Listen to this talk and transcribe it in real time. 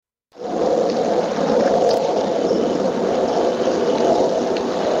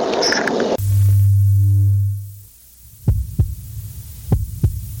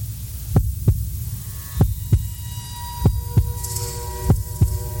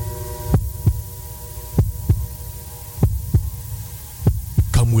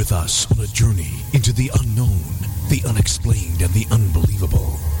Come with us on a journey into the unknown, the unexplained, and the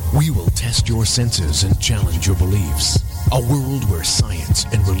unbelievable. We will test your senses and challenge your beliefs. A world where science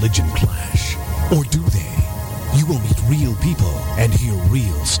and religion clash. Or do they? You will meet real people and hear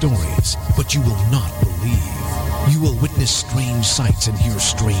real stories, but you will not believe. You will witness strange sights and hear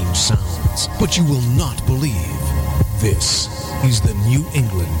strange sounds, but you will not believe. This is the New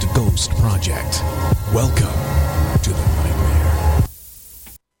England Ghost Project. Welcome to the nightmare.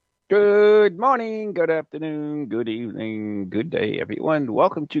 Good morning, good afternoon, good evening, good day, everyone.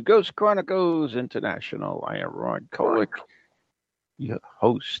 Welcome to Ghost Chronicles International. I am Ron Kolick, your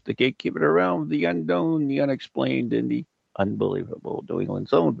host, the gatekeeper around the unknown, the unexplained, and the unbelievable. New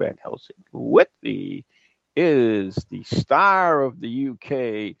England's own Van Helsing. With me is the star of the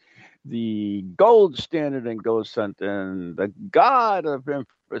UK, the gold standard in ghost hunting, the god of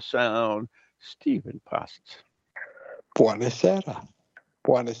infrasound, Stephen Parsons. Buonasera.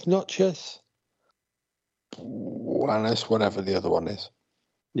 Buenas noches. Buenas, whatever the other one is.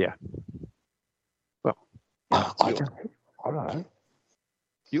 Yeah. Well, I don't know.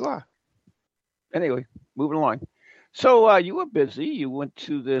 You are. Anyway, moving along. So you were busy. You went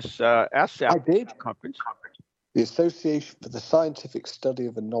to this ASAP I did. conference. The Association for the Scientific Study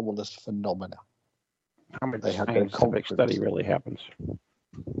of Anomalous Phenomena. How much They had their scientific conference. study really happens?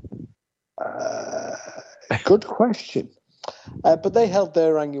 Good question. But they held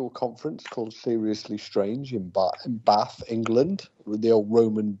their annual conference called Seriously Strange in Bath, England, with the old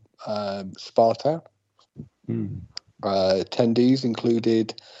Roman Spa. Attendees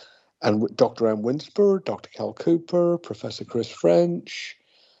included Dr. Ann Winsper, Dr. Cal Cooper, Professor Chris French,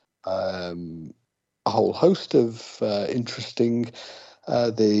 a whole host of interesting.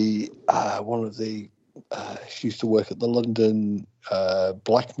 She used to work at the London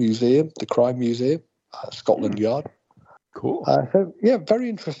Black Museum, the Crime Museum, Scotland Yard. Cool. So, very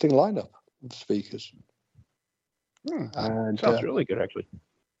interesting lineup of speakers. And, sounds really good, actually.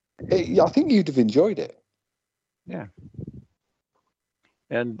 I think you'd have enjoyed it. Yeah.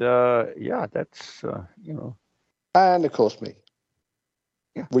 And, that's, And, of course, me.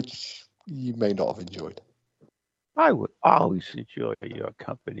 Yeah. Which you may not have enjoyed. I would always enjoy your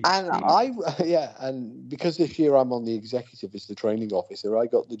company. And and because this year I'm on the executive as the training officer, I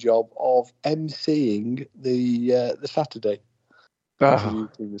got the job of emceeing the Saturday,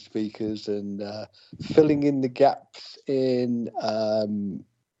 introducing the speakers and filling in the gaps in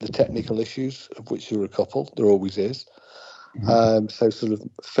the technical issues, of which there are a couple. There always is. So sort of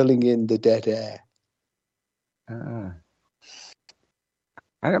filling in the dead air.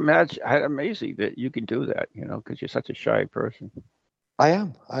 I'd amazing that you can do that, because you're such a shy person. I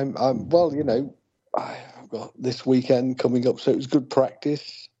am. I'm well, I've got this weekend coming up, so it was good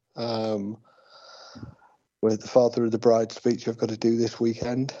practice. With the Father of the Bride speech I've got to do this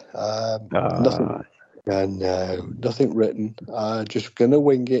weekend. Nothing written. Just going to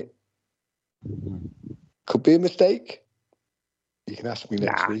wing it. Could be a mistake. You can ask me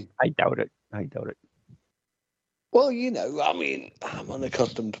next week. I doubt it. Well, I'm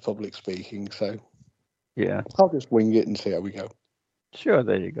unaccustomed to public speaking, so yeah, I'll just wing it and see how we go. Sure,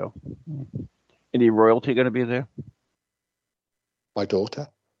 there you go. Any royalty going to be there? My daughter.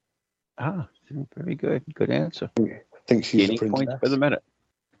 Very good. Good answer. I think she's a princess. Points for the minute.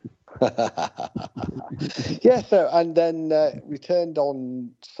 Yeah, and then returned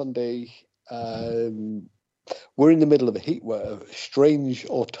on Sunday. We're in the middle of a strange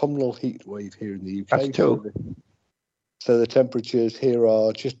autumnal heat wave here in the UK. That's true. So the temperatures here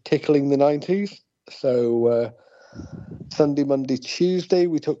are just tickling the 90s. So Sunday, Monday, Tuesday,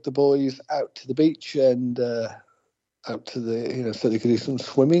 we took the boys out to the beach and out to the, so they could do some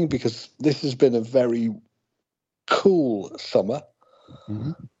swimming, because this has been a very cool summer.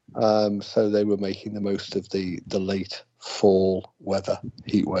 So they were making the most of the late fall weather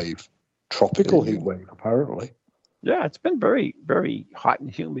heat wave, tropical heat wave, apparently. Yeah, it's been very, very hot and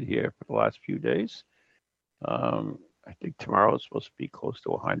humid here for the last few days. I think tomorrow is supposed to be close to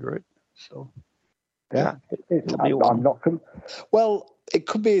 100. So, I'm not. Well, it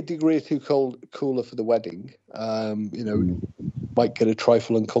could be a degree or two cooler for the wedding. Might get a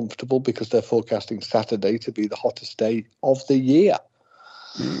trifle uncomfortable because they're forecasting Saturday to be the hottest day of the year.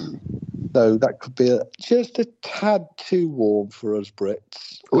 So that could be just a tad too warm for us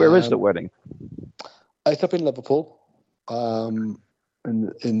Brits. Where is the wedding? It's up in Liverpool, in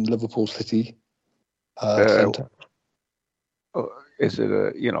Liverpool City Centre. Is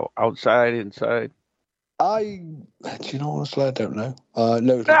it outside, inside? Honestly, I don't know.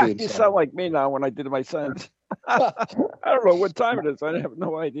 No, it'll be inside. You sound like me now when I did my son's. I don't know what time it is. I have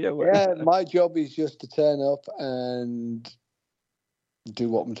no idea. Yeah, my job is just to turn up and do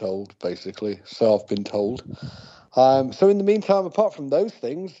what I'm told, basically. So I've been told. So in the meantime, apart from those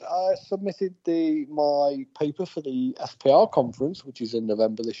things, I submitted my paper for the SPR conference, which is in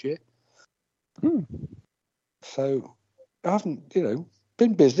November this year. So I haven't,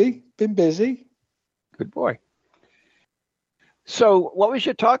 been busy. Good boy. So what was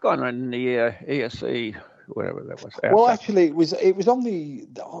your talk on the ASA, whatever that was? Well, actually, it was on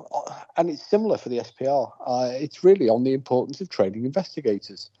and it's similar for the SPR. It's really on the importance of training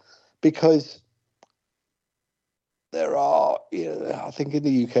investigators, because there are, I think in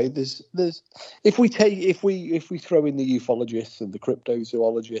the UK, there's if we throw in the ufologists and the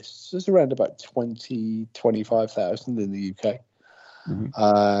cryptozoologists, there's around about 25,000 in the UK,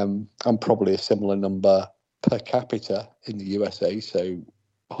 and probably a similar number per capita in the USA. So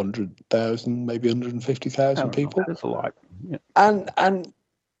 100,000, maybe 150,000 people. That's a lot. Yeah. And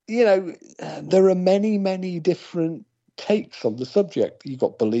there are many different takes on the subject. You've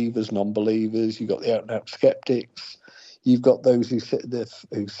got believers, non-believers. You've got the out-and-out skeptics. You've got those who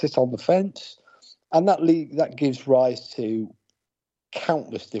sit on the fence, and that gives rise to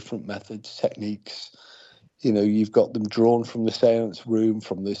countless different methods, techniques. You've got them drawn from the seance room,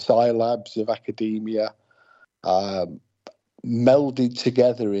 from the sci labs of academia, melded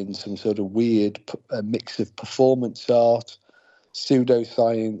together in some sort of weird mix of performance art,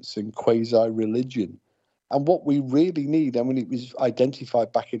 pseudoscience, and quasi-religion. And what we really need, it was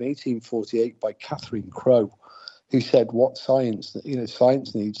identified back in 1848 by Catherine Crowe, who said what science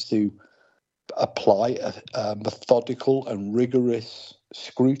needs to apply a methodical and rigorous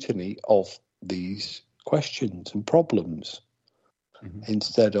scrutiny of these questions and problems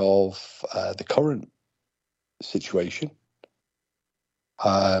instead of the current situation,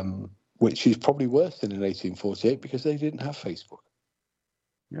 which is probably worse than in 1848 because they didn't have Facebook.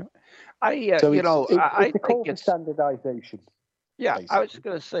 Yeah, I think it's standardization. Yeah, basically. I was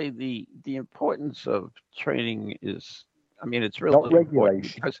going to say the importance of training is, it's really not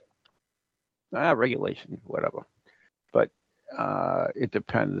regulation. Regulation, whatever. But it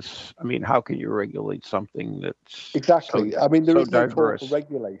depends. How can you regulate something that's exactly? So, there is no diverse. call for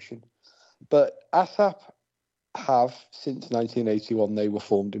regulation, but ASAP have since 1981. They were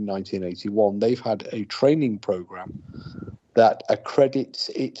formed in 1981. They've had a training program that accredits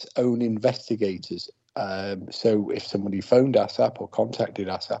its own investigators. So if somebody phoned ASAP or contacted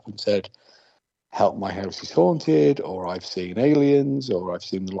ASAP and said, "Help, my house is haunted," or "I've seen aliens," or "I've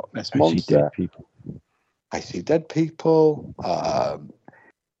seen the Loch Ness Monster," I see dead people.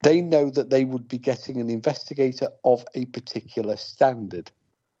 They know that they would be getting an investigator of a particular standard,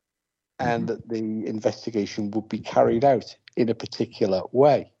 and that the investigation would be carried out in a particular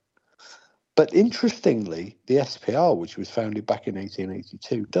way. But interestingly, the SPR, which was founded back in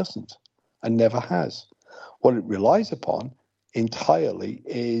 1882, doesn't and never has. What it relies upon entirely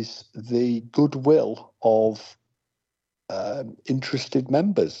is the goodwill of interested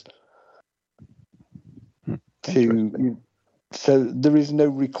members. So there is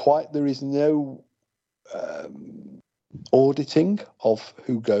no auditing of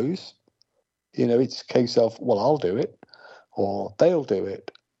who goes. It's a case of, well, I'll do it, or they'll do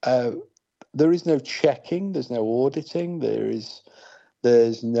it. There is no checking. There's no auditing. There's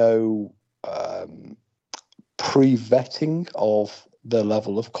no pre-vetting of the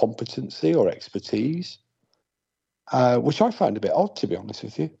level of competency or expertise, which I find a bit odd, to be honest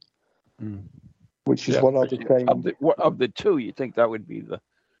with you. Which is what I'll be saying. Of the two, you think that would be the...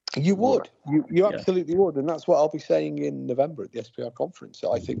 You would. You absolutely would. And that's what I'll be saying in November at the SPR conference.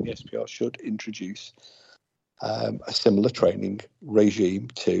 So I think the SPR should introduce a similar training regime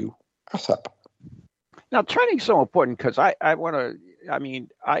to ASAP. Now, training's so important because I want to...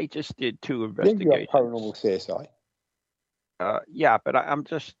 I just did 2 investigations. Yeah, paranormal CSI. But I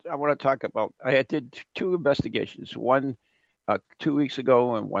want to talk about... I did 2 investigations. One 2 weeks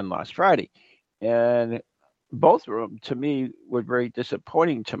ago and one last Friday. And both of them, to me, were very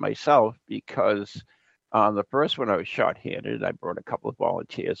disappointing to myself because on the first one I was short-handed. I brought a couple of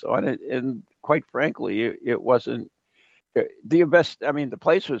volunteers on it, and quite frankly, it wasn't the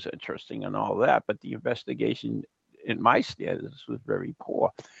place was interesting and all that, but the investigation in my standards was very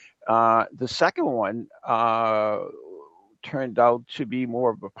poor. The second one turned out to be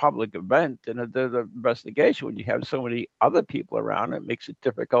more of a public event than the investigation. When you have so many other people around, it makes it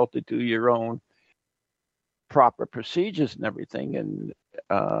difficult to do your own proper procedures and everything, and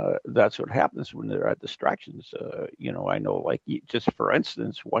that's what happens when there are distractions. I know, like, just for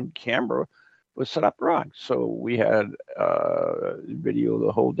instance, one camera was set up wrong, so we had video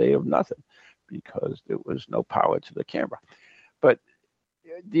the whole day of nothing because there was no power to the camera. But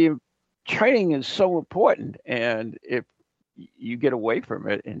the training is so important, and if you get away from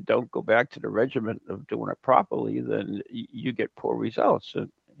it and don't go back to the regiment of doing it properly, then you get poor results.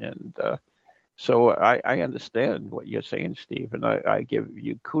 And so I understand what you're saying, Steve, and I give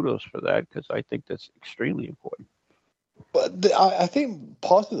you kudos for that because I think that's extremely important. But I think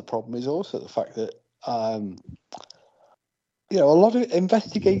part of the problem is also the fact that a lot of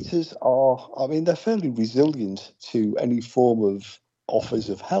investigators they're fairly resilient to any form of offers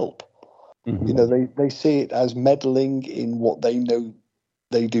of help. Mm-hmm. They see it as meddling in what they know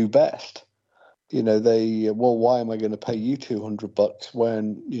they do best. Why am I going to pay you $200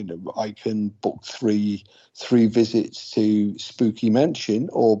 when I can book three visits to Spooky Mansion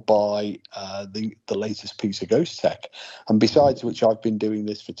or buy the latest piece of ghost tech? And besides which, I've been doing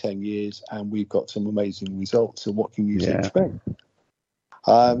this for 10 years and we've got some amazing results. So what can you expect?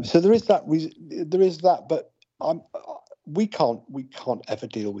 So there is that, but we can't ever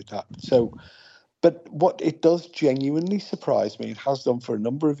deal with that. So. But what it does genuinely surprise me, it has done for a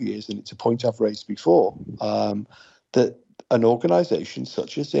number of years, and it's a point I've raised before, that an organisation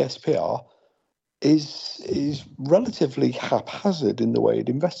such as the SPR is relatively haphazard in the way it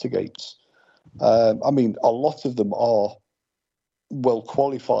investigates. A lot of them are well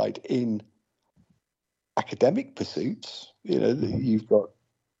qualified in academic pursuits. You've got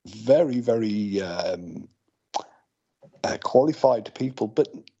very, very qualified people, but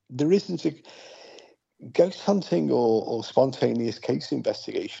there isn't a ghost hunting or spontaneous case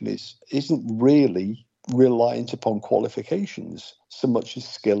investigation isn't really reliant upon qualifications so much as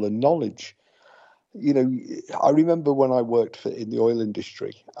skill and knowledge. I remember when I worked in the oil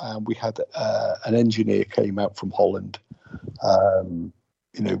industry, and we had an engineer came out from Holland,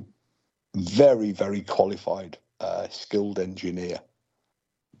 very, very qualified, skilled engineer.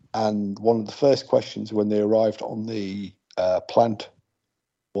 And one of the first questions when they arrived on the plant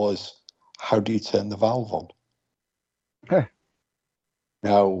was, how do you turn the valve on? Okay.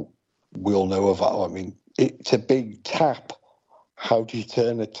 Now, we all know of that. It's a big tap. How do you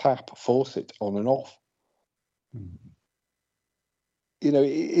turn a tap faucet on and off?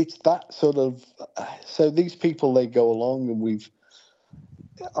 It's that sort of... So these people, they go along and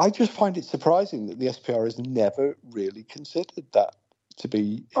I just find it surprising that the SPR has never really considered that to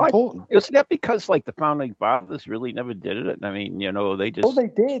be important. Isn't that because, the founding fathers really never did it? They just... Oh, they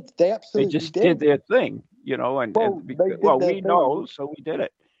did. They absolutely did their thing, and we know, so we did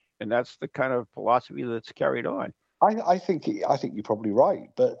it. And that's the kind of philosophy that's carried on. I think you're probably right.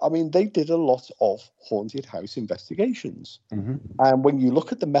 But, they did a lot of haunted house investigations. Mm-hmm. And when you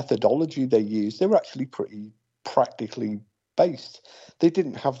look at the methodology they used, they were actually pretty practically based. They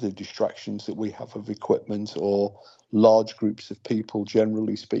didn't have the distractions that we have of equipment or large groups of people,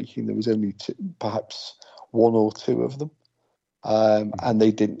 generally speaking. There was only perhaps one or two of them. And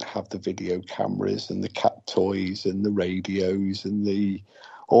they didn't have the video cameras and the cat toys and the radios and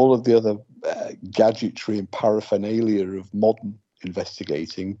all of the other gadgetry and paraphernalia of modern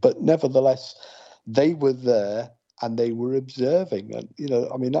investigating. But nevertheless, they were there and they were observing. And,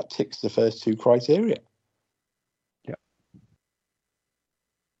 that ticks the first two criteria. Yeah.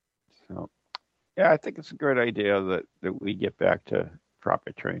 So, I think it's a great idea that we get back to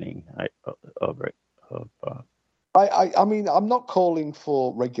proper training of it. I'm not calling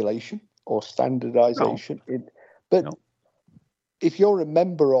for regulation or standardization, but if you're a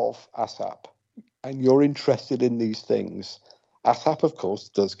member of ASAP and you're interested in these things, ASAP, of course,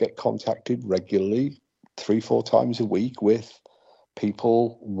 does get contacted regularly, 3-4 times a week, with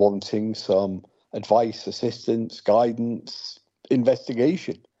people wanting some advice, assistance, guidance,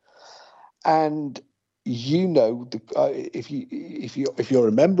 investigation. And if you're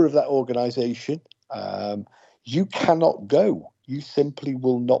a member of that organization, you cannot go. You simply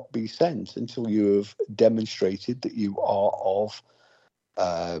will not be sent until you have demonstrated that you are of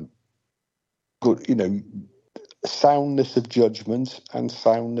good, soundness of judgment and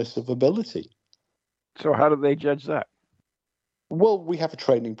soundness of ability. So how do they judge that? Well, we have a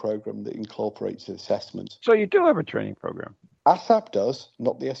training program that incorporates assessment. So you do have a training program? ASAP does,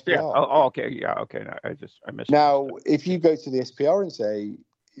 not the SPR. Yeah. Oh, okay. Yeah. Okay. No, I missed. Now, if you go to the SPR and say,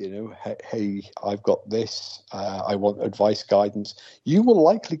 hey, I've got this, I want advice, guidance, you will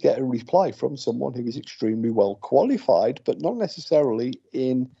likely get a reply from someone who is extremely well qualified, but not necessarily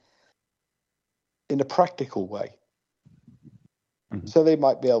in a practical way. Mm-hmm. So they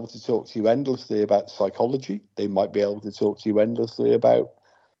might be able to talk to you endlessly about psychology. They might be able to talk to you endlessly about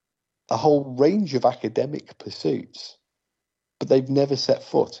a whole range of academic pursuits, but they've never set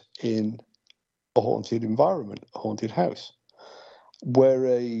foot in a haunted environment, a haunted house, where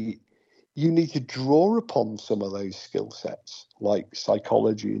you need to draw upon some of those skill sets, like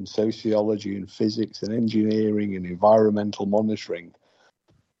psychology and sociology and physics and engineering and environmental monitoring.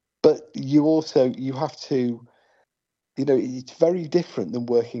 But you have to, it's very different than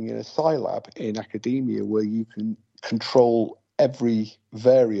working in a scilab in academia where you can control every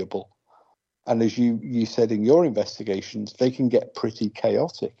variable. And as you said in your investigations, they can get pretty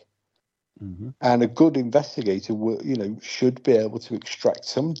chaotic. Mm-hmm. And a good investigator should be able to extract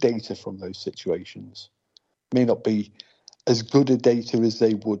some data from those situations. May not be as good a data as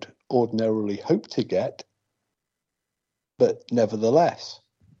they would ordinarily hope to get, but nevertheless,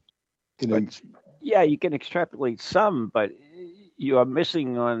 you can extrapolate some, but you are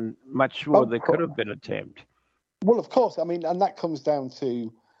missing on much more that could have been attempted. Well, of course. I mean, and that comes down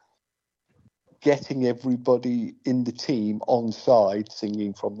to getting everybody in the team on side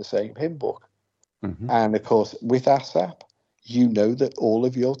singing from the same hymn book. Mm-hmm. And of course, with ASAP, you know that all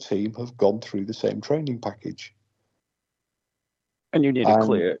of your team have gone through the same training package. And you need a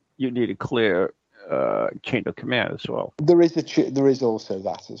clear chain of command as well. There is also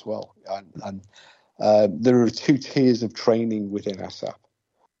that as well, and there are 2 tiers of training within ASAP.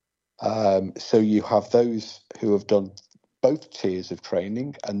 So you have those who have done both tiers of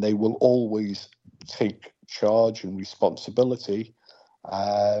training, and they will always take charge and responsibility.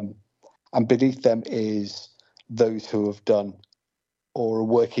 And beneath them is those who have done or are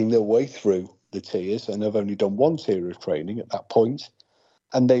working their way through the tiers and have only done 1 tier of training at that point,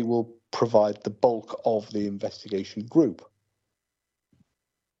 and they will provide the bulk of the investigation group.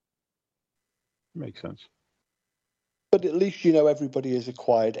 Makes sense. But at least everybody has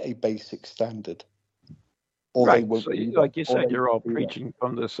acquired a basic standard. Or right. They won't so, be like you there. said, you're all preaching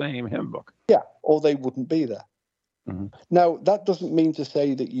from the same hymn book. Yeah, or they wouldn't be there. Mm-hmm. Now, that doesn't mean to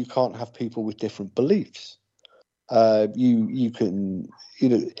say that you can't have people with different beliefs. You can,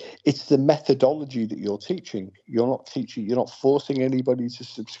 it's the methodology that you're teaching. You're not forcing anybody to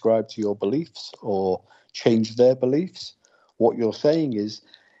subscribe to your beliefs or change their beliefs. What you're saying is,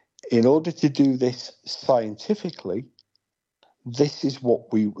 in order to do this scientifically, this is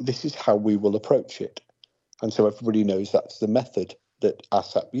how we will approach it. And so everybody knows that's the method that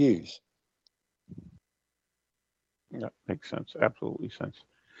ASAP use. Yeah, makes sense. Absolutely sense.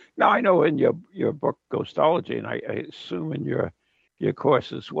 Now, I know in your book, Ghostology, and I assume in your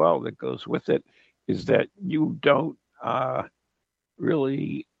course as well that goes with it, is that you don't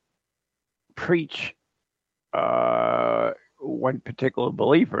really preach one particular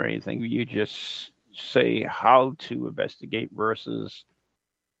belief or anything. You just say how to investigate versus,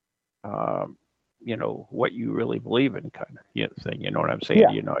 what you really believe in, kind of thing. You know what I'm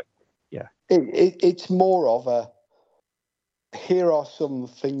saying? Yeah. It's more of here are some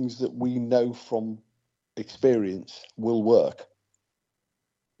things that we know from experience will work.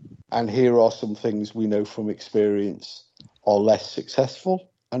 And here are some things we know from experience are less successful.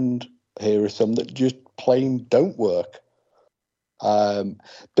 And here are some that just plain don't work. But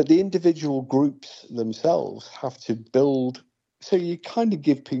the individual groups themselves have to build. So you kind of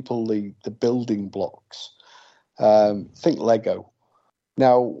give people the building blocks. Think Lego.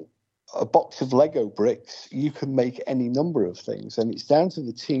 Now, a box of Lego bricks, you can make any number of things, and it's down to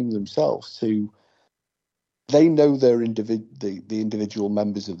the team themselves they know the individual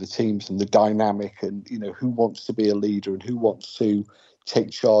members of the teams and the dynamic, and who wants to be a leader and who wants to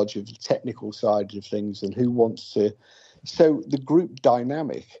take charge of the technical side of things and who wants to. So the group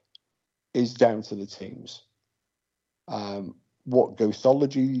dynamic is down to the teams. What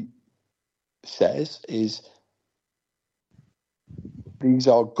Ghostology says is these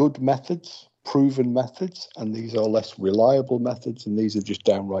are good methods, proven methods, and these are less reliable methods, and these are just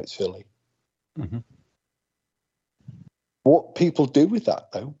downright silly. Mm-hmm. What people do with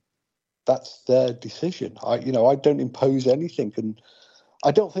that, though, that's their decision. I don't impose anything, and I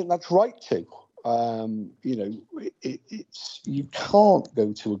don't think that's right to. It's you can't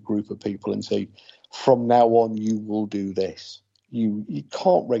go to a group of people and say, from now on, you will do this. You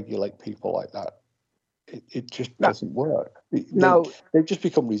can't regulate people like that. It just doesn't work. They just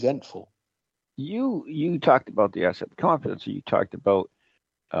become resentful. You talked about the asset confidence. You talked about,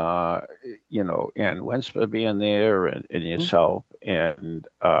 Ann Wensper being there and yourself and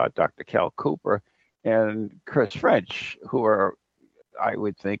Dr. Cal Cooper and Chris French, who are, I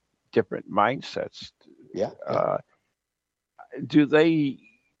would think, different mindsets. Yeah. Do they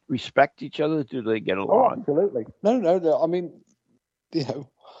respect each other? Do they get along? Oh, absolutely. No. I mean,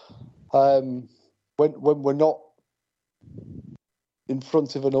 when we're not in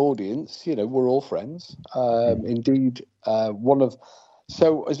front of an audience, we're all friends. Indeed,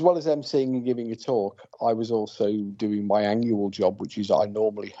 So as well as emceeing and giving a talk, I was also doing my annual job, which is I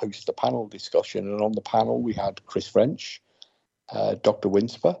normally host a panel discussion. And on the panel, we had Chris French, Dr.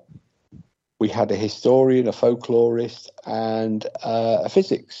 Winsper. We had a historian, a folklorist, and a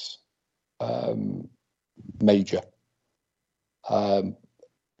physics major,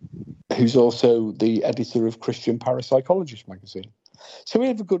 who's also the editor of Christian Parapsychologist magazine. So we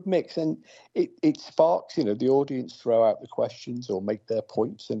have a good mix, and it sparks, the audience throw out the questions or make their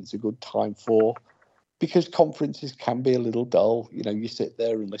points, and it's a good time because conferences can be a little dull. You sit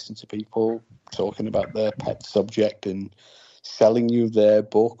there and listen to people talking about their pet subject and selling you their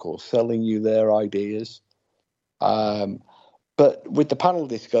book or selling you their ideas. But with the panel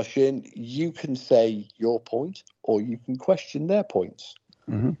discussion, you can say your point or you can question their points.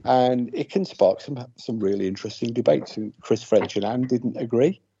 Mm-hmm. And it can spark some really interesting debates. And Chris French and Anne didn't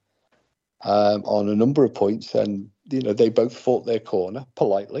agree on a number of points. And, they both fought their corner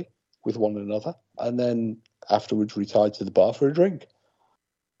politely with one another. And then afterwards retired to the bar for a drink.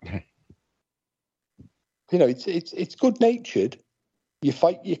 It's good-natured. You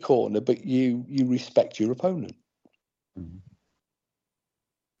fight your corner, but you respect your opponent. Mm-hmm.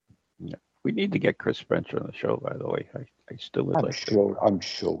 Yeah. We need to get Chris French on the show, by the way. I still would like to. I'm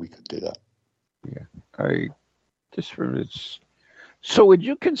sure we could do that. Yeah. So would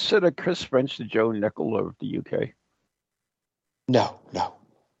you consider Chris French the Joe Nickel of the UK? No, not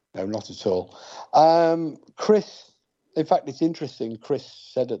at all. Chris, in fact, it's interesting. Chris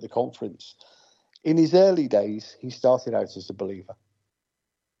said at the conference, in his early days, he started out as a believer.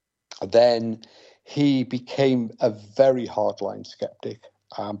 Then he became a very hardline skeptic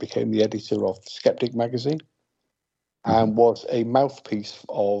and became the editor of Skeptic magazine and was a mouthpiece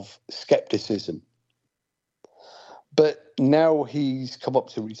of skepticism. But now he's come up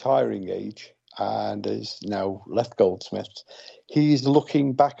to retiring age and has now left Goldsmiths. He's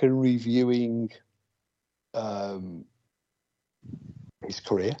looking back and reviewing his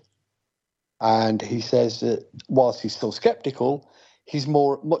career. And he says that whilst he's still skeptical, he's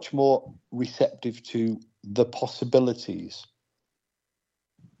much more receptive to the possibilities.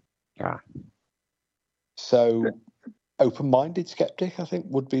 Yeah. So open-minded skeptic, I think,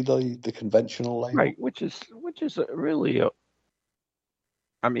 would be the conventional label. Right, which is really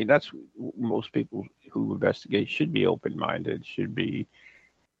that's most people who investigate should be open-minded, should be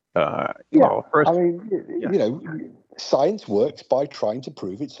science works by trying to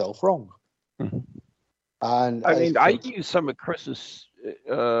prove itself wrong. Mm-hmm. And I use some of Chris's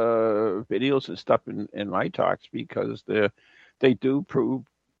videos and stuff in my talks because they do prove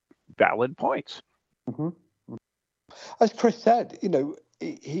valid points. Mm-hmm. As Chris said,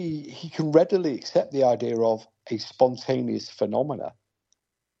 he can readily accept the idea of a spontaneous phenomena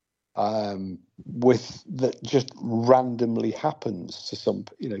with that just randomly happens to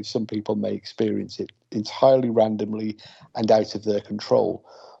some people may experience it entirely randomly and out of their control.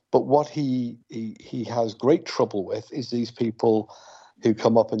 But what he has great trouble with is these people who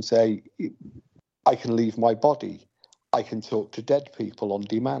come up and say, I can leave my body. I can talk to dead people on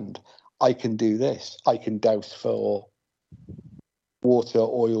demand. I can do this. I can douse for water,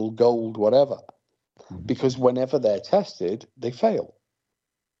 oil, gold, whatever. Because whenever they're tested, they fail.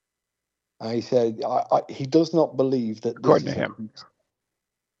 And he said he does not believe that according to him.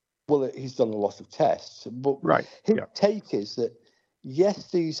 Well, he's done a lot of tests, but his take is that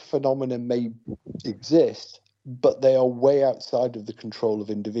yes, these phenomena may exist, but they are way outside of the control of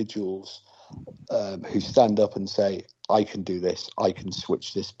individuals who stand up and say, I can do this, I can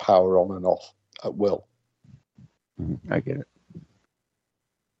switch this power on and off at will. I get it.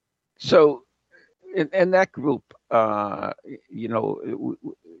 So in that group, Arthur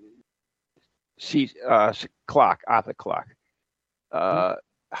Clarke,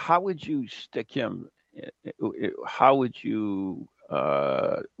 how would you stick him? How would you,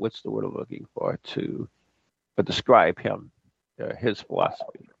 what's the word I'm looking for, to describe him, his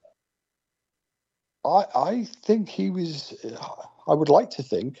philosophy? I think he was, I would like to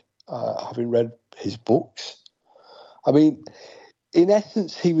think, having read his books, I mean, in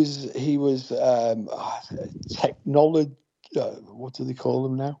essence, he was technology, what do they call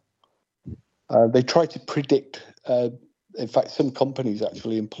them now? They try to predict, in fact, some companies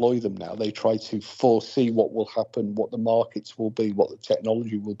actually employ them now. They try to foresee what will happen, what the markets will be, what the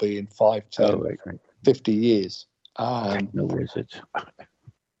technology will be in 5, 10, 50 years. Techno wizards.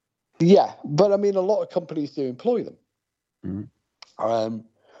 Yeah, but I mean, a lot of companies do employ them. Mm-hmm.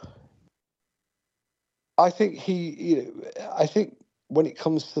 I think I think when it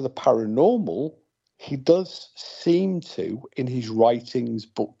comes to the paranormal, he does seem to, in his writings,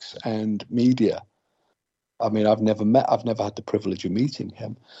 books, and media, I mean, I've never had the privilege of meeting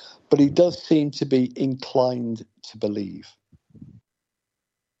him, but he does seem to be inclined to believe.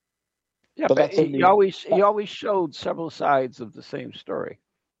 Yeah, but he always showed several sides of the same story.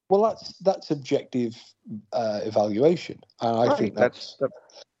 Well, that's objective evaluation, and I think that's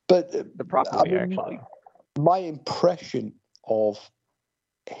the proper way, actually. My impression of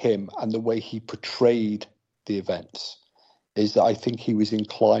him and the way he portrayed the events is that I think he was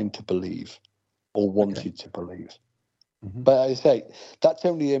inclined to believe or wanted to believe. Mm-hmm. But as I say, that's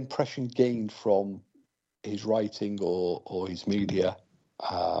only an impression gained from his writing or his media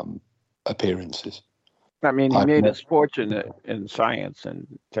appearances. I mean, he made his fortune in science and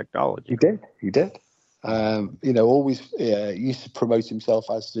technology. He did. Always used to promote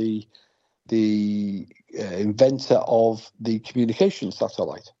himself as the inventor of the communication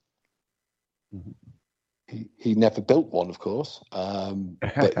satellite. Mm-hmm. He never built one, of course,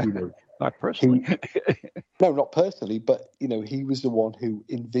 but not personally. No, not personally, but he was the one who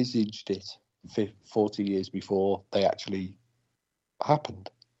envisaged it 40 years before they actually happened.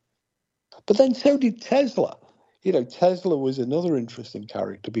 But then so did Tesla. Tesla was another interesting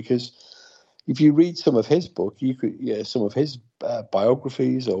character because if you read some of his book, some of his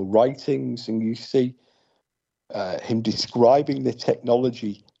biographies or writings, and you see him describing the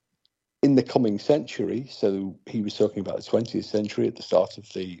technology in the coming century. So he was talking about the 20th century at the start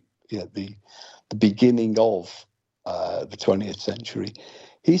of the beginning of the 20th century.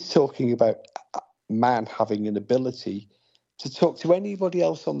 He's talking about man having an ability to talk to anybody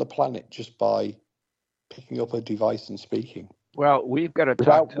else on the planet just by picking up a device and speaking. Well, we've got to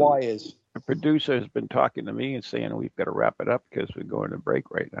without talk to wires. The producer has been talking to me and saying we've got to wrap it up because we're going to break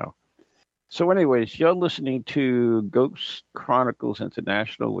right now. So anyways, you're listening to Ghost Chronicles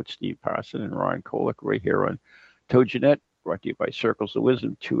International with Steve Parson and Ron Kolick right here on TogiNet, brought to you by Circles of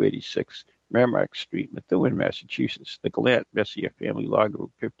Wisdom, 286 Merrimack Street, Methuen, Massachusetts. The Gallant Messier Family Law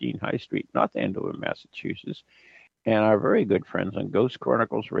Group, 15 High Street, North Andover, Massachusetts. And our very good friends on Ghost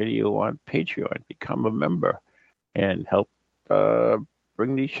Chronicles Radio on Patreon. Become a member and help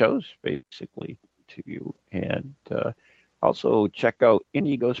bring these shows basically to you. And also check out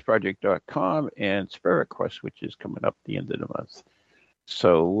indieghostproject.com and Spirit Quest, which is coming up the end of the month.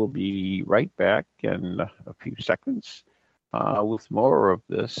 So we'll be right back in a few seconds with more of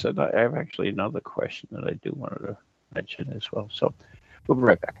this. And I have actually another question that I do want to mention as well. So we'll be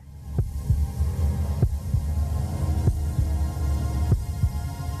right back.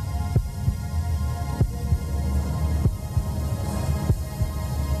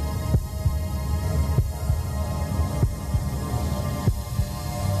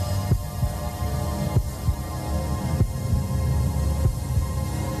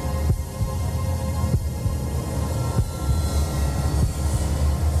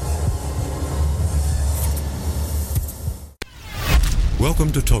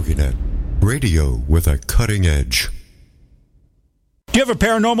 Welcome to TogiNet, radio with a cutting edge. Do you have a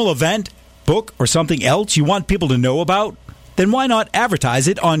paranormal event, book, or something else you want people to know about? Then why not advertise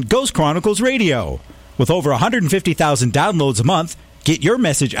it on Ghost Chronicles Radio? With over 150,000 downloads a month, get your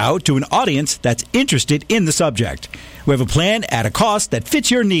message out to an audience that's interested in the subject. We have a plan at a cost that fits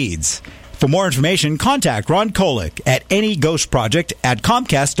your needs. For more information, contact Ron Kolick at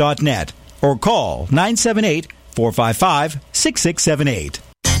anyghostproject@comcast.net or call 978-455-6678.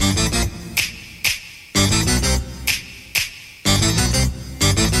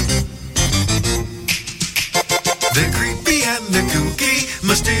 They're creepy and they're kooky,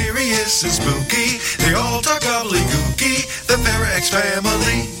 mysterious and spooky. They all talk gobbledygooky, the Parax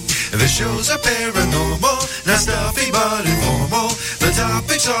family. The shows are paranormal, not stuffy but informal. The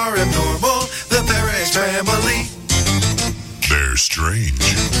topics are abnormal, the Parax family. They're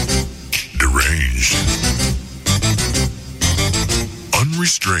strange, deranged,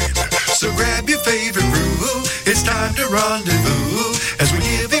 unrestrained. So grab your favorite brew, it's time to rendezvous as we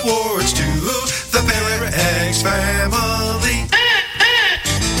give awards to the Parax family.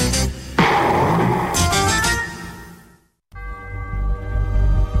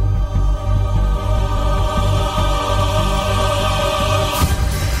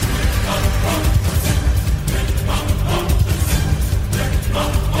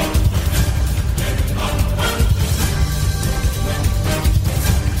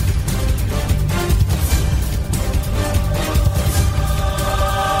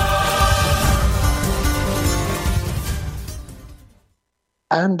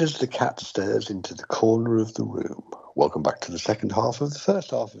 And as the cat stares into the corner of the room, welcome back to the second half of the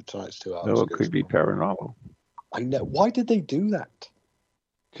first half of tonight's 2 hours. No, it could be paranormal. I know. Why did they do that?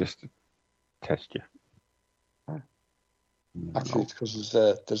 Just to test you. Actually, it's because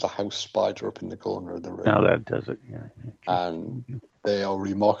there's a house spider up in the corner of the room. Now that does it, yeah. Okay. And they are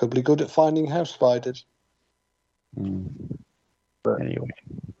remarkably good at finding house spiders. But Anyway,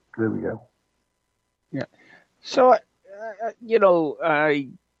 there we go. yeah. So, I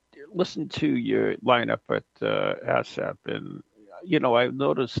listened to your lineup at ASAP, and I've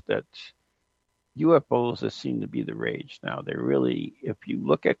noticed that UFOs seem to be the rage now. They really, if you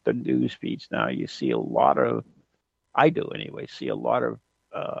look at the news feeds now, you see a lot of, I do anyway, see a lot of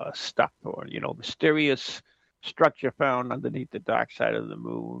stuff on, mysterious structure found underneath the dark side of the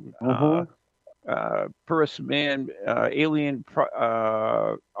moon, first man, alien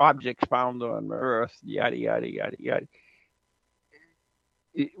objects found on Earth, yada, yada, yada, yada.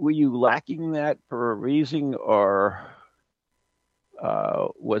 Were you lacking that for a reason, or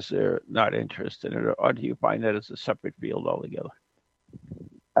was there not interest in it, or do you find that as a separate field altogether?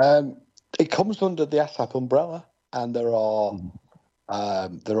 It comes under the ASAP umbrella, and there are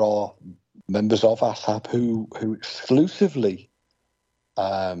members of ASAP who exclusively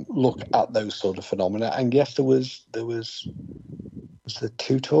look at those sort of phenomena. And yes, there was the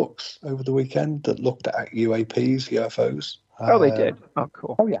 2 talks over the weekend that looked at UAPs, UFOs. Oh, they did. Oh,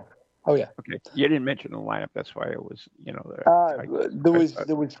 cool. Oh yeah. Okay, you didn't mention the lineup. That's why it was,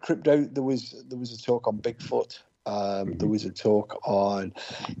 there was crypto. There was a talk on Bigfoot. There was a talk on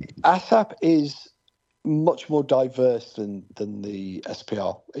ASAP is much more diverse than the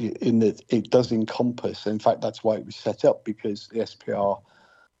SPR in that it does encompass. In fact, that's why it was set up, because the SPR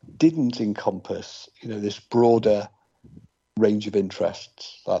didn't encompass this broader range of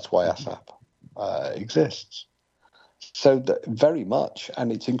interests. That's why ASAP exists. So very much,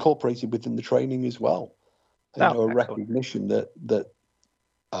 and it's incorporated within the training as well. A recognition that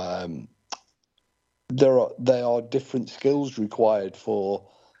there are different skills required for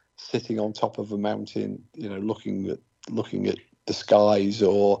sitting on top of a mountain, looking at the skies,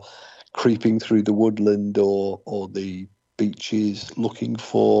 or creeping through the woodland or the beaches looking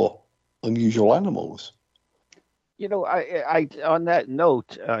for unusual animals. I on that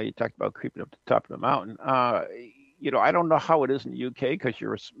note, you talked about creeping up the top of the mountain. I don't know how it is in the UK, because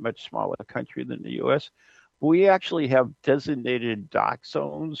you're a much smaller country than the US. We actually have designated dark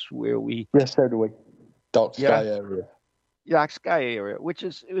zones where we. Yes, so do we. Dark sky area. Dark sky area, which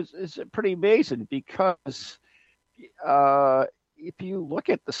is pretty amazing, because if you look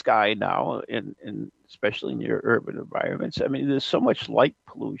at the sky now, and especially in your urban environments, I mean, there's so much light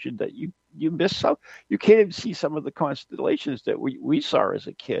pollution that you miss some. You can't even see some of the constellations that we saw as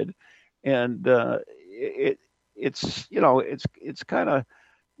a kid, and it's kind of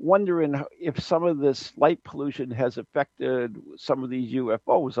wondering if some of this light pollution has affected some of these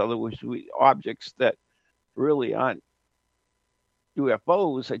UFOs, otherwise objects that really aren't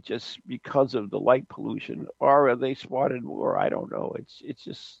UFOs, are just because of the light pollution, or are they spotted more? I don't know.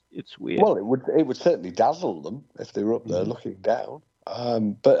 It's weird. Well, it would certainly dazzle them if they were up there looking down.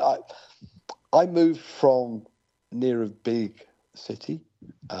 But I moved from near a big city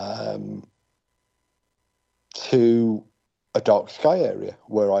to a dark sky area.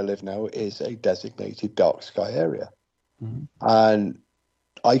 Where I live now is a designated dark sky area, and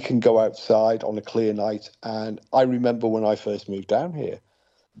I can go outside on a clear night. And I remember when I first moved down here,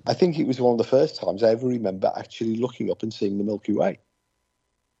 I think it was one of the first times I ever remember actually looking up and seeing the Milky Way.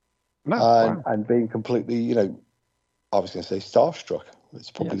 And being completely, I was going to say starstruck. It's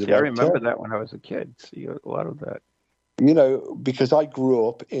probably the right I remember term. that when I was a kid. See a lot of that. Because I grew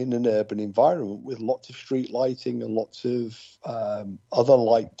up in an urban environment with lots of street lighting and lots of other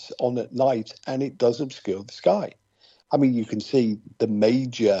lights on at night, and it does obscure the sky. I mean, you can see the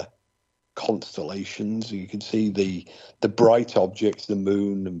major constellations. You can see the bright objects, the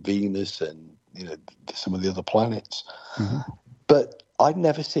moon and Venus, and some of the other planets. But I'd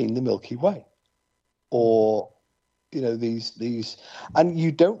never seen the Milky Way, or these, and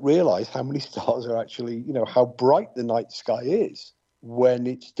you don't realize how many stars are actually, how bright the night sky is when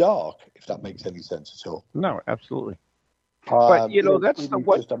it's dark. If that makes any sense at all. No, absolutely. But that's the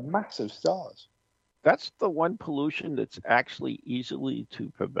one. Just a massive stars. That's the one pollution that's actually easily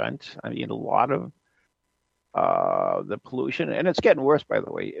to prevent. I mean, a lot of the pollution, and it's getting worse, by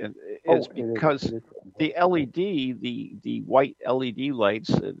the way, is because the LED, the white LED lights,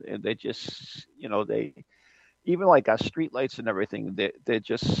 and they just, they, even like our street lights and everything, they're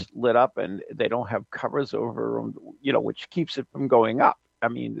just lit up, and they don't have covers over them, which keeps it from going up. I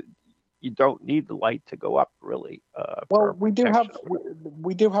mean, you don't need the light to go up, really. Well, we do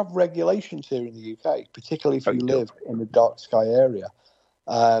have regulations here in the UK, particularly if you live in the dark sky area.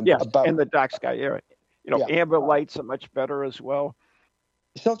 In the dark sky area, amber lights are much better as well.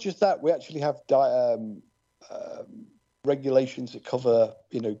 It's not just that; we actually have regulations that cover,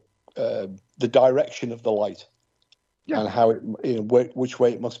 the direction of the light and how it, which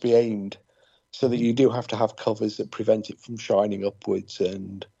way it must be aimed, so that you do have to have covers that prevent it from shining upwards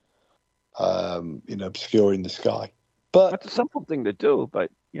and, obscuring the sky. But that's a simple thing to do,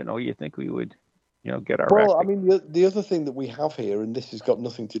 but, you think we would, get our well, act. I mean, the other thing that we have here, and this has got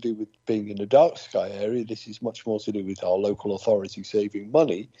nothing to do with being in a dark sky area, this is much more to do with our local authority saving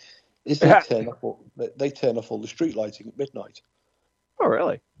money, is they turn off all the street lighting at midnight. Oh,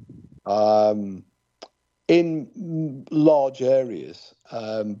 really? In large areas,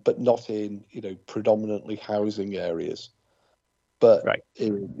 but not in, predominantly housing areas. But, right.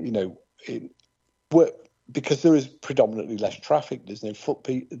 because there is predominantly less traffic, there's no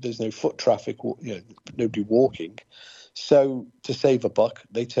foot traffic, nobody walking. So to save a buck,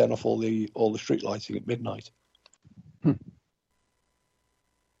 they turn off all the street lighting at midnight.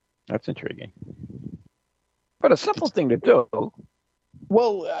 That's intriguing. But a simple thing to do.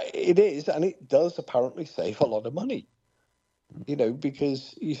 Well, it is, and it does apparently save a lot of money.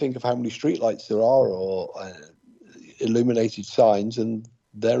 Because you think of how many streetlights there are, or illuminated signs, and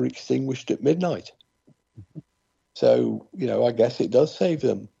they're extinguished at midnight. So, I guess it does save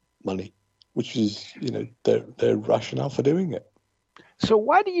them money, which is, their rationale for doing it. So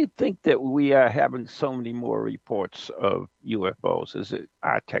why do you think that we are having so many more reports of UFOs? Is it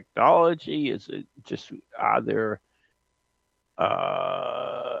our technology? Is it just other?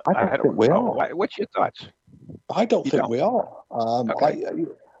 I don't think we are. What's your thoughts? I don't think we are. Okay.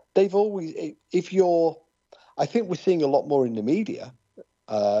 They've always, I think we're seeing a lot more in the media.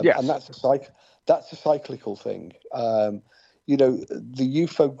 Yes. And that's a cyclical thing. The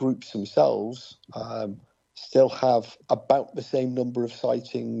UFO groups themselves still have about the same number of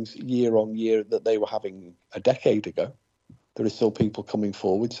sightings year on year that they were having a decade ago. There are still people coming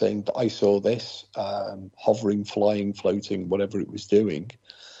forward saying that I saw this, hovering, flying, floating, whatever it was doing.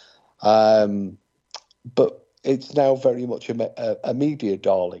 But it's now very much a media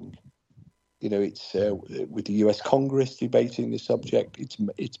darling. It's with the US Congress debating the subject.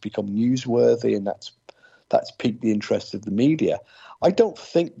 It's become newsworthy, and that's piqued the interest of the media. I don't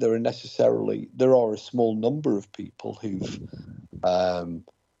think there are a small number of people who've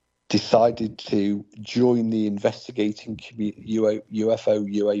decided to join the investigating UFO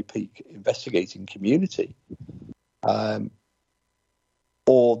UAP investigating community,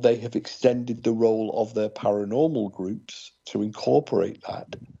 or they have extended the role of their paranormal groups to incorporate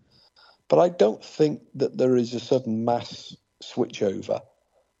that. But I don't think that there is a sudden mass switchover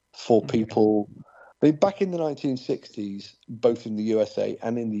for people. I mean, back in the 1960s, both in the USA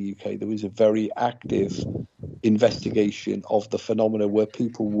and in the UK, there was a very active investigation of the phenomena where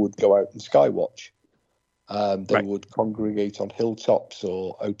people would go out and skywatch. They would congregate on hilltops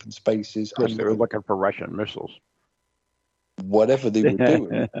or open spaces. Of course, they were looking for Russian missiles. Whatever they were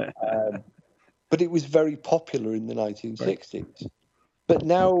doing. But it was very popular in the 1960s. Right. But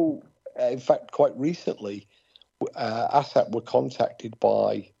now, in fact, quite recently, ASAP were contacted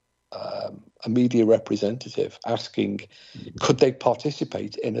by a media representative asking, could they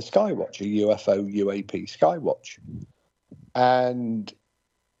participate in a skywatch, a UFO UAP skywatch? And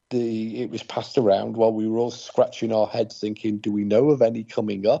it was passed around while we were all scratching our heads thinking, do we know of any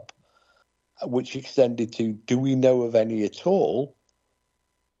coming up? Which extended to, do we know of any at all?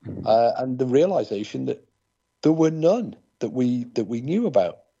 And the realization that there were none that we knew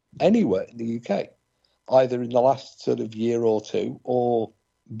about anywhere in the UK, either in the last sort of year or two, or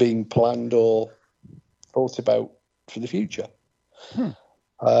being planned or thought about for the future.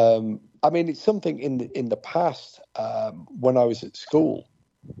 I mean, it's something in the past. When I was at school,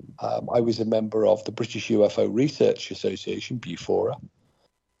 I was a member of the British UFO Research Association, BUFORA,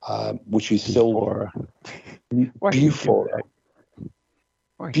 which is still BUFORA.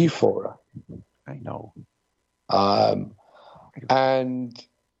 BUFORA. I know. And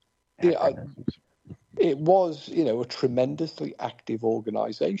it was, a tremendously active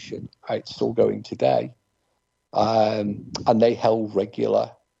organisation. It's still going today. And they held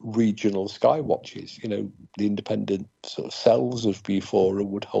regular regional sky watches. The independent sort of cells of BUFORA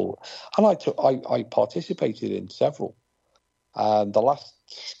would hold. And I participated in several. And the last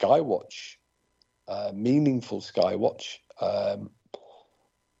Skywatch, meaningful Skywatch,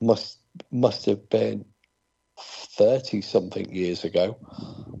 must have been 30-something years ago.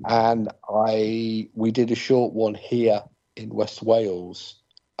 And we did a short one here in West Wales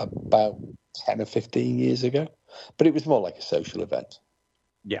about 10 or 15 years ago. But it was more like a social event.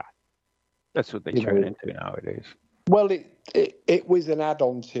 Yeah. That's what they turn into nowadays. Well, it was an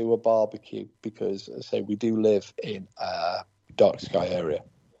add-on to a barbecue because, as I say, we do live in a dark sky area.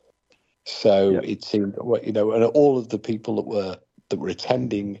 So it seemed, and all of the people that were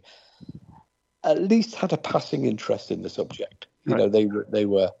attending at least had a passing interest in the subject. They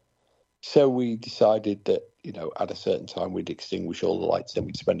were. So we decided that at a certain time we'd extinguish all the lights, and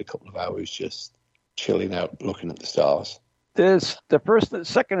we'd spend a couple of hours just chilling out, looking at the stars. There's the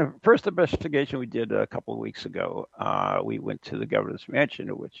first investigation we did a couple of weeks ago. We went to the governor's mansion,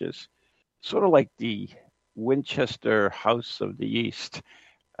 which is sort of like the Winchester House of the East,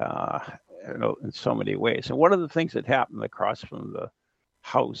 in so many ways. And one of the things that happened across from the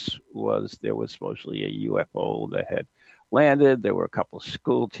house was there was supposedly a UFO that had landed. There were a couple of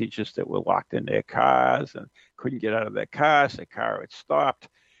school teachers that were locked in their cars and couldn't get out of their cars. The car had stopped.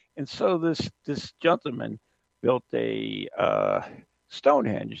 And so this gentleman built a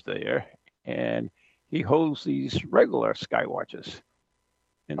Stonehenge there, and he holds these regular sky watches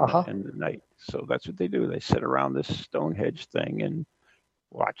in the night. So that's what they do. They sit around this Stonehenge thing and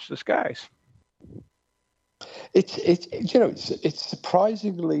watch the skies. It's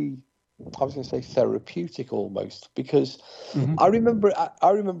surprisingly, I was going to say therapeutic almost, because I remember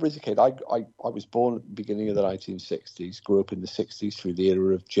as a kid, I was born at the beginning of the 1960s, grew up in the 60s through the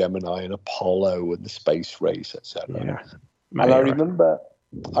era of Gemini and Apollo and the space race, etc. Yeah. And I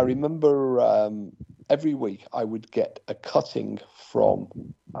remember every week I would get a cutting from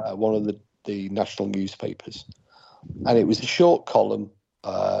one of the national newspapers, and it was a short column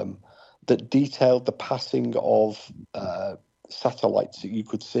that detailed the passing of satellites that you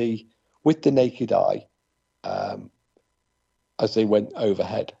could see with the naked eye as they went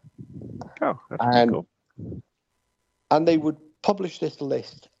overhead. Oh, that's pretty cool. And they would publish this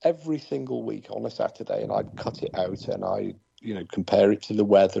list every single week on a Saturday, and I'd cut it out and I, compare it to the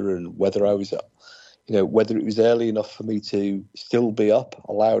weather and whether I was up, whether it was early enough for me to still be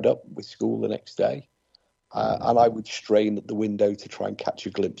allowed up with school the next day. And I would strain at the window to try and catch a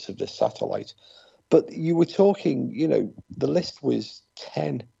glimpse of this satellite. But you were talking, the list was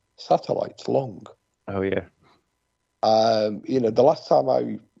 10 satellites long. Oh, yeah. The last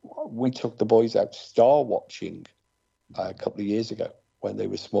time we took the boys out star watching a couple of years ago when they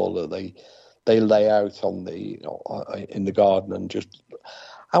were smaller, they lay out on the in the garden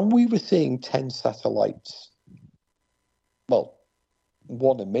and we were seeing 10 satellites, well,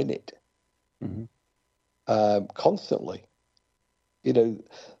 one a minute, constantly.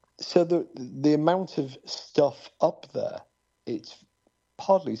 So the amount of stuff up there, it's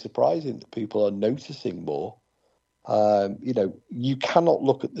hardly surprising that people are noticing more. You cannot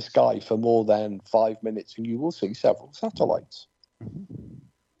look at the sky for more than 5 minutes and you will see several satellites.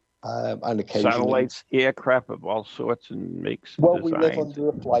 And occasionally satellites, aircraft of all sorts and makes. Well, we live under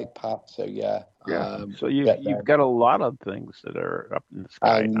a flight path, so yeah. So you've got a lot of things that are up in the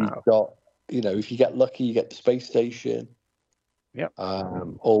sky and now. You've got, if you get lucky, you get the space station. Yeah.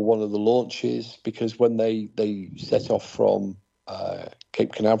 Or one of the launches, because when they set off from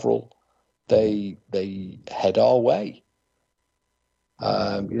Cape Canaveral, they head our way.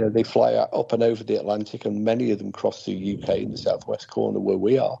 They fly up and over the Atlantic, and many of them cross the UK in the southwest corner where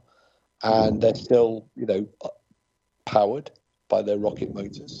we are, and they're still, powered by their rocket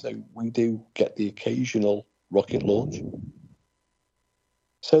motors. So we do get the occasional rocket launch.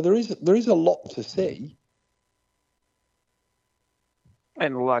 So there is a lot to see.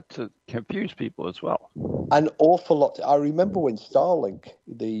 And a lot to confuse people as well. An awful lot. I remember when Starlink,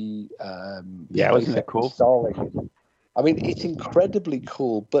 wasn't it cool? Starlink. I mean, it's incredibly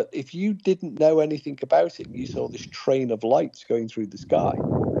cool, but if you didn't know anything about it, you saw this train of lights going through the sky,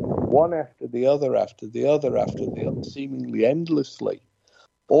 one after the other, after the other, after the other, seemingly endlessly,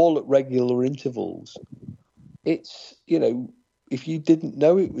 all at regular intervals. It's, if you didn't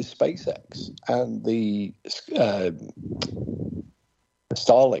know it was SpaceX and the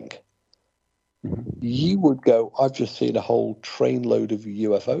Starlink, you would go, I've just seen a whole trainload of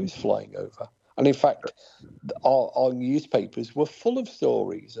UFOs flying over. And in fact, our newspapers were full of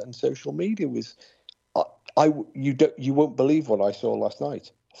stories, and social media was. You won't believe what I saw last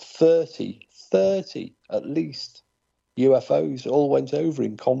night. 30 at least UFOs all went over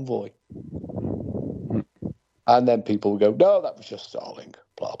in convoy. And then people would go, no, that was just Starlink,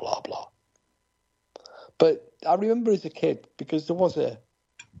 blah blah blah. But I remember as a kid, because of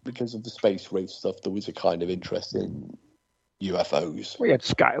the space race stuff, there was a kind of interest in UFOs. We had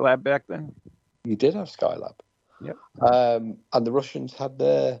Skylab back then. You did have Skylab. Yep. And the Russians had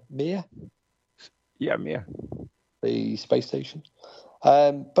their Mir. Yeah, Mir. The space station.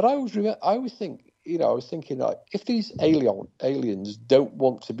 But I always think, I was thinking, like, if these aliens don't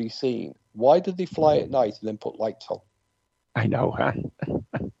want to be seen, why did they fly at night and then put lights on? I know, huh?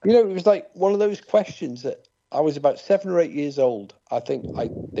 It was like one of those questions that I was about 7 or 8 years old. I think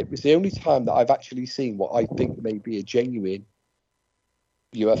it was the only time that I've actually seen what I think may be a genuine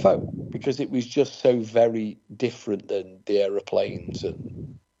UFO, because it was just so very different than the aeroplanes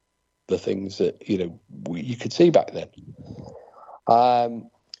and the things that you could see back then.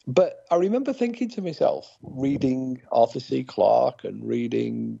 But I remember thinking to myself, reading Arthur C. Clarke and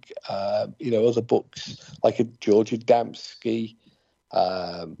reading other books like a George Adamski,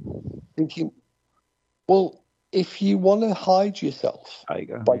 thinking, well, if you want to hide yourself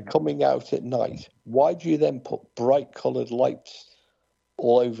by coming out at night, why do you then put bright coloured lights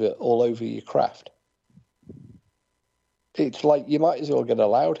all over your craft? It's like you might as well get a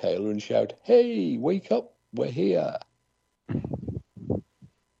loudhailer and shout, "Hey, wake up, we're here."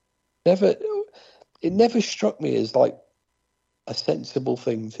 It never struck me as like a sensible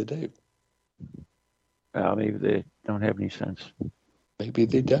thing to do. Well, maybe they don't have any sense. Maybe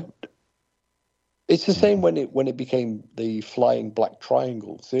they don't. It's the same when it became the flying black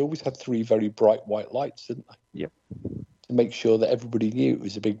triangles. They always had 3 very bright white lights, didn't they? Yep. To make sure that everybody knew it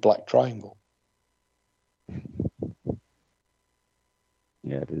was a big black triangle.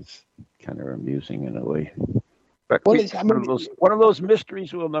 Yeah, it is kind of amusing in a way. But Well, one of those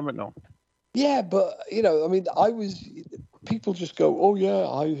mysteries we'll never know. Yeah, but people just go, "Oh yeah,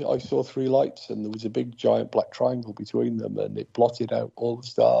 I saw 3 lights and there was a big giant black triangle between them and it blotted out all the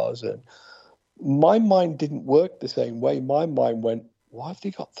stars." And my mind didn't work the same way. My mind went, "Why have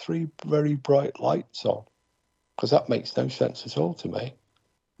they got 3 very bright lights on?" Because that makes no sense at all to me.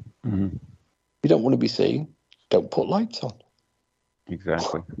 Mm-hmm. You don't want to be seen, don't put lights on.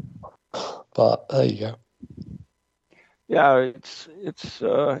 Exactly. But there you go. Yeah, it's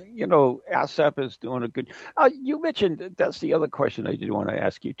ASAP is doing a good. You mentioned, that's the other question I did want to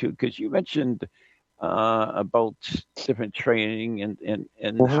ask you too, because you mentioned about different training and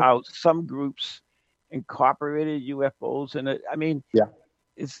Mm-hmm. how some groups incorporated UFOs in it. I mean, yeah,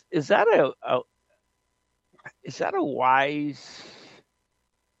 is that a wise?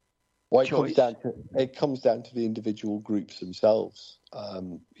 Well, choice? it comes down to the individual groups themselves.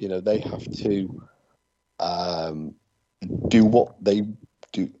 They have to do what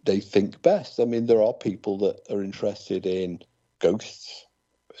they think best. I mean, there are people that are interested in ghosts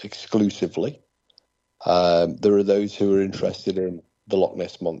exclusively. There are those who are interested in the Loch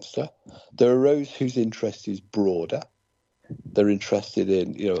Ness Monster. There are those whose interest is broader. They're interested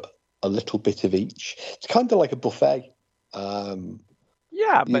in a little bit of each. It's kind of like a buffet.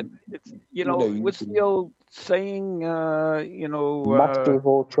 Yeah, but what's the old saying? Master of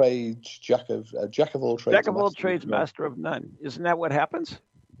all trades, jack of all trades. Jack of all trades, master of none. Isn't that what happens?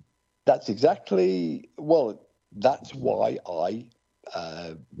 That's exactly. Well, that's why I,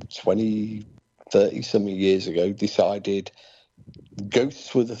 20, 30 something years ago, decided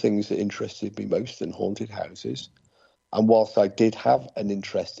ghosts were the things that interested me most in haunted houses. And whilst I did have an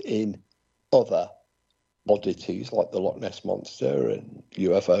interest in other oddities like the Loch Ness Monster and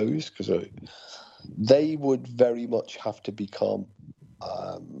UFOs, because they would very much have to become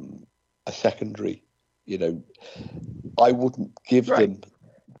a secondary. I wouldn't give them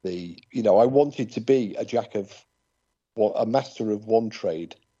the. I wanted to be a master of one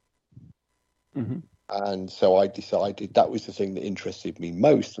trade, mm-hmm. and so I decided that was the thing that interested me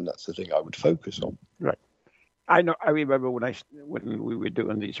most, and that's the thing I would focus on. Right. I know. I remember when we were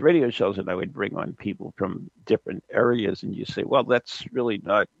doing these radio shows, and I would bring on people from different areas, and you say, "Well, that's really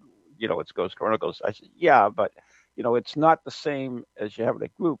not, it's Ghost Chronicles." I said, "Yeah, but it's not the same as you have in a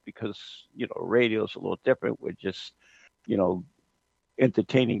group because radio's a little different. We're just,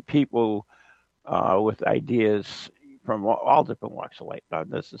 entertaining people with ideas from all different walks of life, not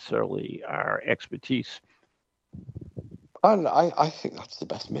necessarily our expertise." And I think that's the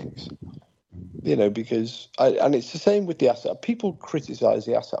best mix. Because and it's the same with the ASAP. People criticize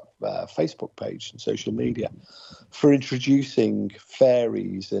the ASAP Facebook page and social media for introducing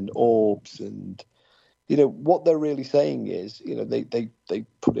fairies and orbs, and what they're really saying is they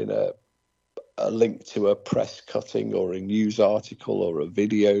put in a link to a press cutting or a news article or a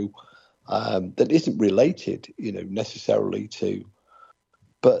video that isn't related necessarily to,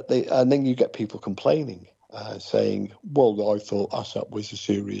 and then you get people complaining. Saying, well, I thought ASAP was a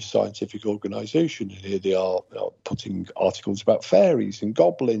serious scientific organisation, and here they are putting articles about fairies and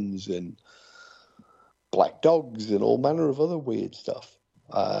goblins and black dogs and all manner of other weird stuff.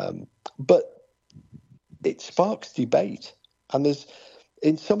 But it sparks debate, and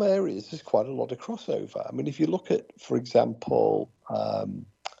in some areas there's quite a lot of crossover. I mean, if you look at, for example,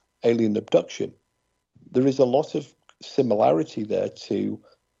 alien abduction, there is a lot of similarity there to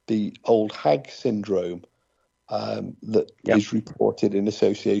the old hag syndrome. that is reported in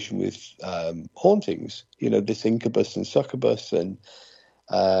association with hauntings. This incubus and succubus and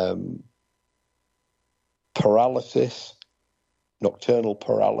paralysis, nocturnal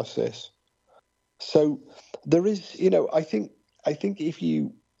paralysis. So there is, I think if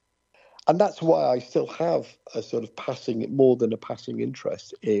you, and that's why I still have a sort of more than a passing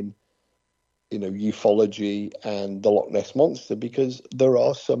interest in, ufology and the Loch Ness Monster, because there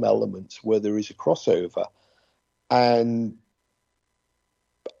are some elements where there is a crossover, and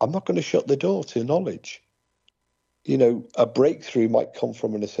I'm not going to shut the door to knowledge. A breakthrough might come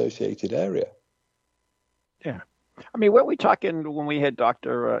from an associated area. Yeah. I mean, what we talking when we had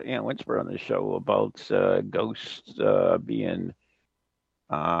Dr. Ann Winsper on the show about ghosts being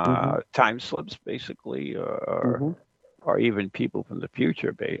time slips, basically, or even people from the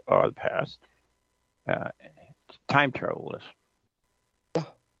future or the past, time travelers.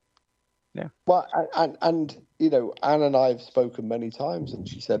 Yeah. Well, and Anne and I have spoken many times, and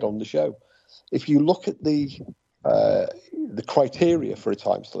she said on the show, if you look at the criteria for a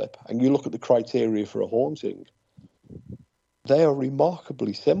time slip and you look at the criteria for a haunting, they are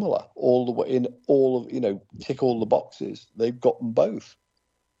remarkably similar. All the way in all of tick all the boxes. They've got them both.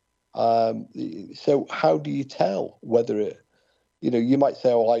 So how do you tell whether it? You might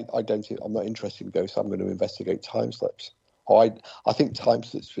say, "Oh, I'm not interested in ghosts. I'm going to investigate time slips." Or I think time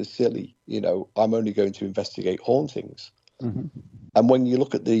slips are silly. I'm only going to investigate hauntings. Mm-hmm. And when you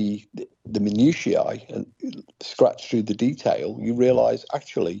look at the minutiae and scratch through the detail, you realise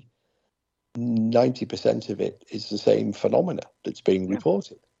actually 90% of it is the same phenomena that's being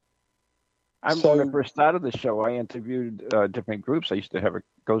reported. When I first started the show, I interviewed different groups. I used to have a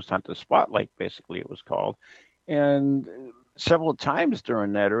ghost hunter spotlight, basically it was called. And several times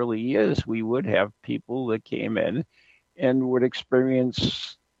during that early years, we would have people that came in and would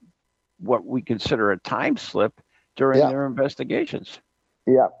experience what we consider a time slip during their investigations.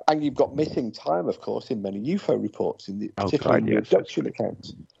 Yeah, and you've got missing time, of course, in many UFO reports, particularly in the abduction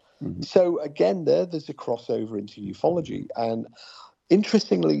accounts. Mm-hmm. So again, there's a crossover into ufology. And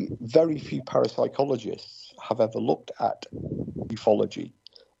interestingly, very few parapsychologists have ever looked at ufology.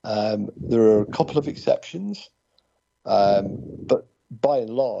 There are a couple of exceptions, but by and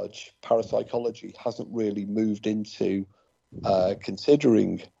large, parapsychology hasn't really moved into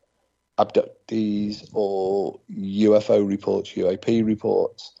considering abductees or UFO reports, UAP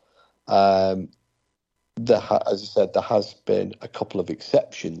reports. As I said, there has been a couple of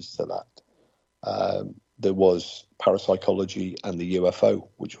exceptions to that. There was Parapsychology and the UFO,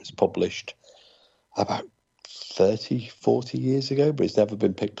 which was published about 30, 40 years ago, but it's never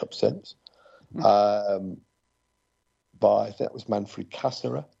been picked up since. By, I think that was Manfred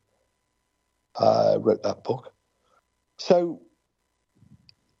Cassera, wrote that book. So,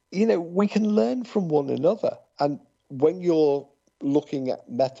 we can learn from one another. And when you're looking at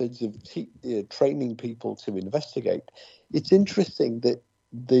methods of training people to investigate, it's interesting that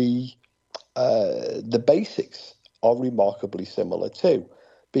the basics are remarkably similar too,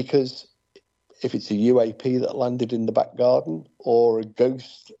 because if it's a UAP that landed in the back garden or a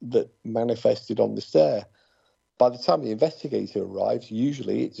ghost that manifested on the stair, by the time the investigator arrives,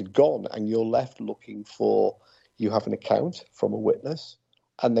 usually it's gone and you're left looking for, you have an account from a witness,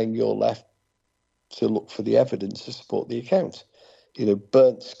 and then you're left to look for the evidence to support the account.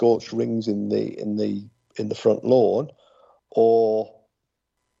 Burnt, scorched rings in the front lawn, or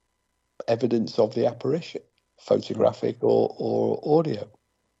evidence of the apparition, photographic or audio.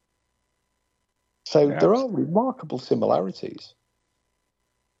 So there are remarkable similarities.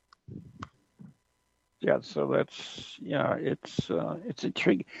 Yeah, so that's it's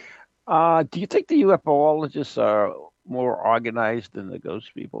intriguing. Do you think the UFOologists are more organized than the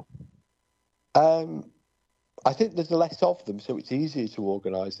ghost people? I think there's less of them, so it's easier to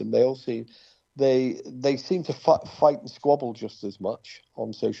organise them. They all seem they seem to fight and squabble just as much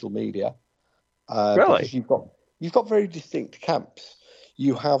on social media. Really? Because you've got very distinct camps.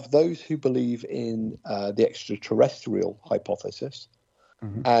 You have those who believe in the extraterrestrial hypothesis,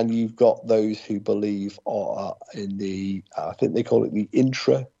 and you've got those who believe in the I think they call it the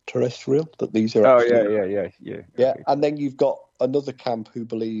intraterrestrial, that these are actually yeah. And then you've got another camp who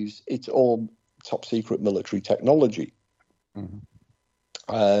believes it's all top secret military technology.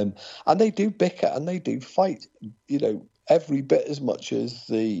 And they do bicker and they do fight, every bit as much as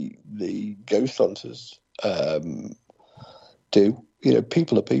the ghost hunters do.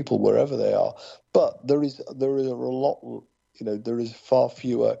 People are people wherever they are. But there is a lot, there is far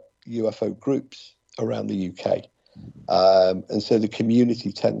fewer UFO groups around the UK. And so the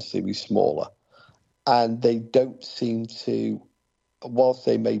community tends to be smaller. And they don't seem to, whilst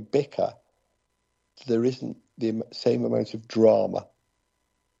they may bicker, there isn't the same amount of drama.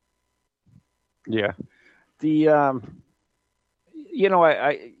 Yeah. The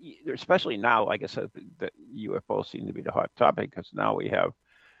I especially now, like I said, that UFO seem to be the hot topic because now we have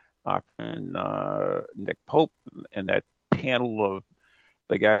our friend Nick Pope and that panel of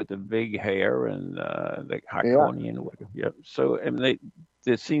the guy with the big hair and the Harkonian. Yeah. So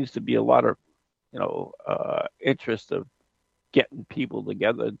there seems to be a lot of interest of getting people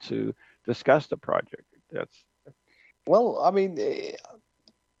together to discuss the project. Well, I mean,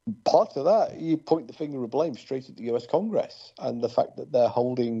 part of that, you point the finger of blame straight at the US Congress and the fact that they're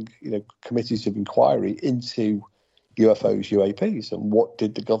holding, committees of inquiry into UFOs, UAPs, and what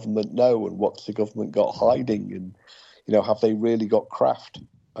did the government know and what's the government got hiding, and have they really got craft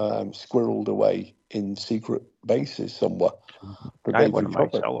squirreled away in secret bases somewhere? I wouldn't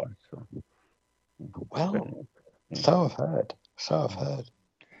mind selling. Well, so I've heard.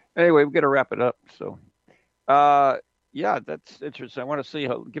 Anyway, we've got to wrap it up. So, yeah, that's interesting. I want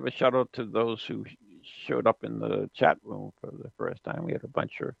to give a shout out to those who showed up in the chat room for the first time. We had a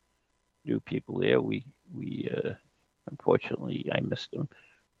bunch of new people there. We unfortunately I missed them,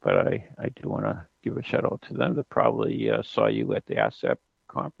 but I do want to give a shout out to them that probably saw you at the ASAP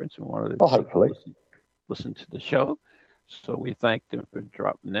conference and wanted to hopefully listen to the show. So we thank them for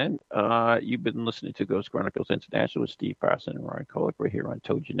dropping in. You've been listening to Ghost Chronicles International with Steve Parson and Ron Kolick. We're here on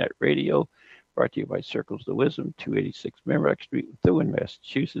TogiNet Radio, brought to you by Circles of Wisdom, 286 Merrimack Street, Methuen,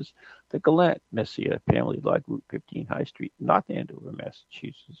 Massachusetts, the Gallant Messiah Family Law Group, 15 High Street, North Andover,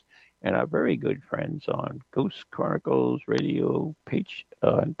 Massachusetts, and our very good friends on Ghost Chronicles Radio page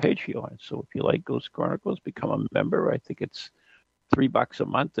on Patreon. So if you like Ghost Chronicles, become a member. I think it's $3 a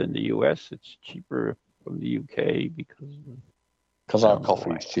month in the U.S. It's cheaper from the UK because our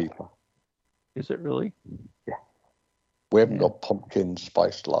coffee is cheaper. Is it really? Yeah. We haven't got pumpkin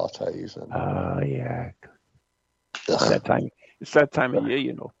spiced lattes. Yeah. It's that time of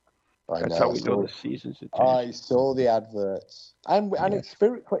year, That's how we know the season's a change. I saw the adverts. And it's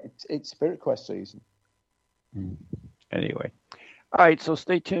Spirit Quest season. Anyway. All right, so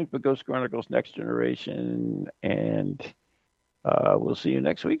stay tuned for Ghost Chronicles Next Generation, and we'll see you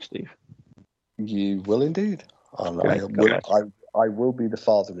next week, Steve. You will indeed. And I will be the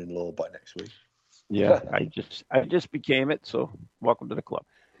father-in-law by next week. Yeah, I just became it, so welcome to the club.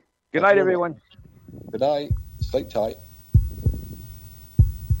 Good night, everyone. Good night. Sleep tight.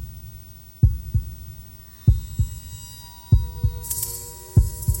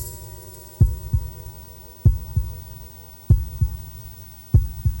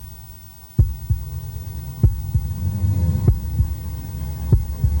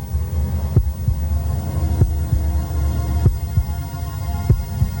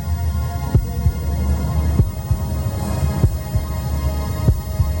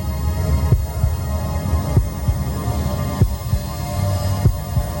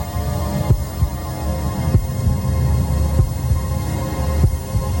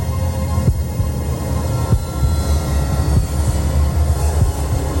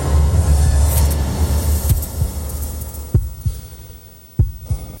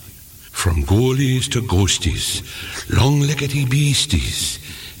 Ghoulies to ghosties, long-leggedy beasties,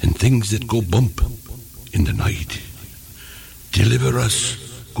 and things that go bump in the night. Deliver us,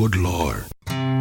 good Lord.